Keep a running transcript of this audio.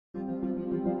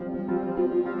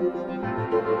With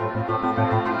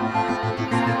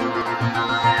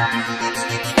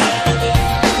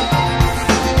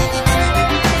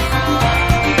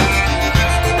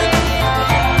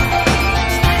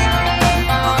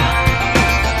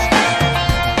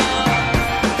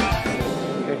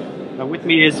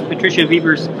me is Patricia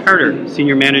Veevers Carter,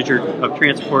 Senior Manager of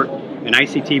Transport and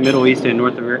ICT Middle East and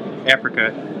North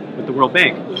Africa with the World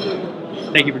Bank.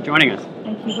 Thank you for joining us.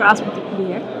 Thank you for asking me to be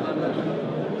here.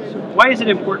 So why is it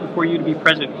important for you to be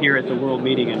present here at the World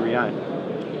Meeting in Riyadh?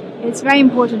 It's very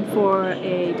important for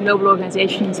a global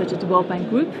organization such as the World Bank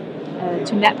Group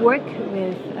to network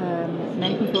with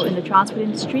many people in the transport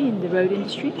industry, in the road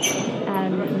industry,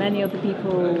 and many of the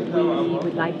people we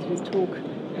would like to talk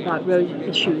about road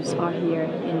issues are here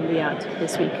in Riyadh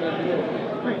this week.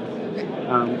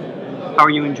 How are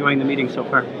you enjoying the meeting so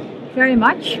far? Very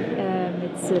much.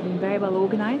 It's been very well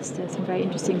organized. There's some very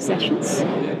interesting sessions.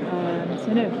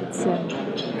 So no, it's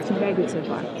been very good so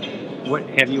far. What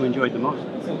have you enjoyed the most?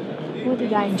 What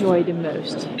did I enjoy the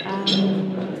most?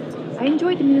 I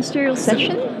enjoyed the ministerial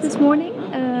session this morning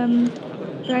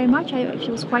very much. I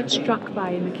actually was quite struck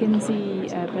by a McKinsey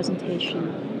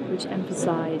presentation which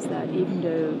emphasized that even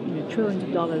though trillions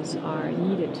of dollars are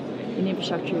needed in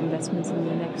infrastructure investments in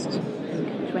the next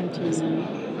 20,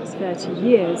 30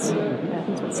 years, I think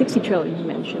it's about 60 trillion he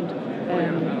mentioned,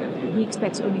 he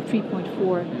expects only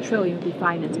 3.4 trillion will be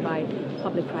financed by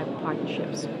public-private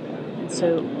partnerships. And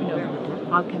so,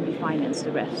 how can we finance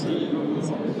the rest? It's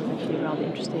actually a rather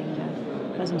interesting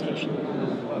presentation.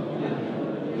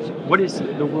 What is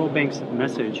the World Bank's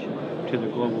message to the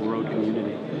global road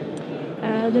community?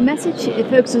 The message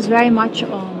focuses very much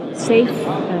on safe,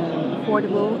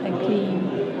 affordable and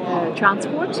clean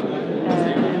transport.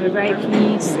 And we're very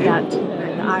pleased that the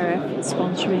IRF is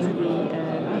sponsoring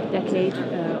the decade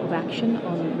of action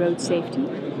on road safety.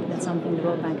 That's something the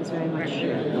World Bank is very much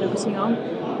focusing on.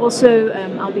 Also,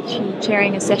 I'll be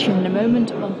chairing a session in a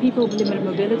moment on people with limited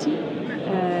mobility.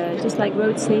 Just like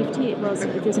road safety,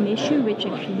 it is an issue which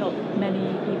actually not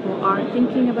many people are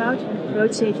thinking about.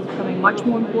 Road safety is becoming much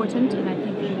more important, and I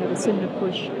think we should have a similar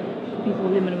push for people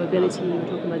with limited mobility. We're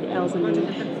talking about the elderly,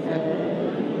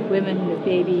 women with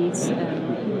babies,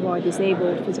 people who are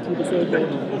disabled, physically disabled,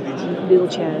 in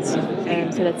wheelchairs.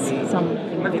 So that's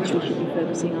something which we should be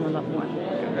focusing on a lot more.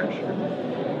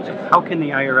 How can the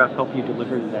IRF help you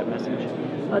deliver that message?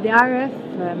 Well, the IRF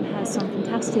has some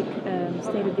fantastic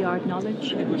state-of-the-art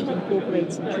knowledge which it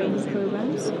incorporates in training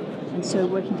programs, and so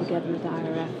working together with the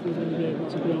IRF we will be able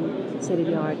to bring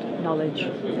state-of-the-art knowledge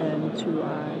to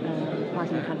our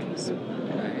partner countries.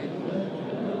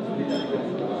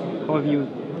 How have you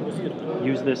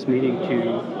used this meeting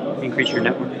to increase your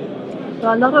network?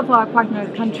 Well, a lot of our partner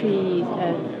countries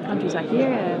are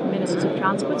here, ministers of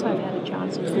transport, so I've had a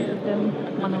chance to talk with them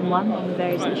one-on-one on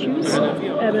various issues,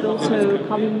 but also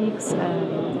colleagues,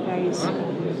 various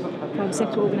private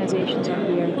sector organizations are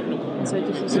here, and so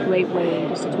this is a great way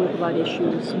just to talk about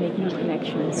issues, make new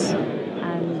connections,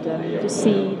 and just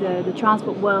see the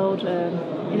transport world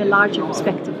in a larger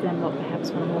perspective than what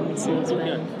perhaps one normally sees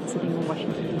when sitting in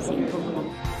Washington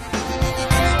DC.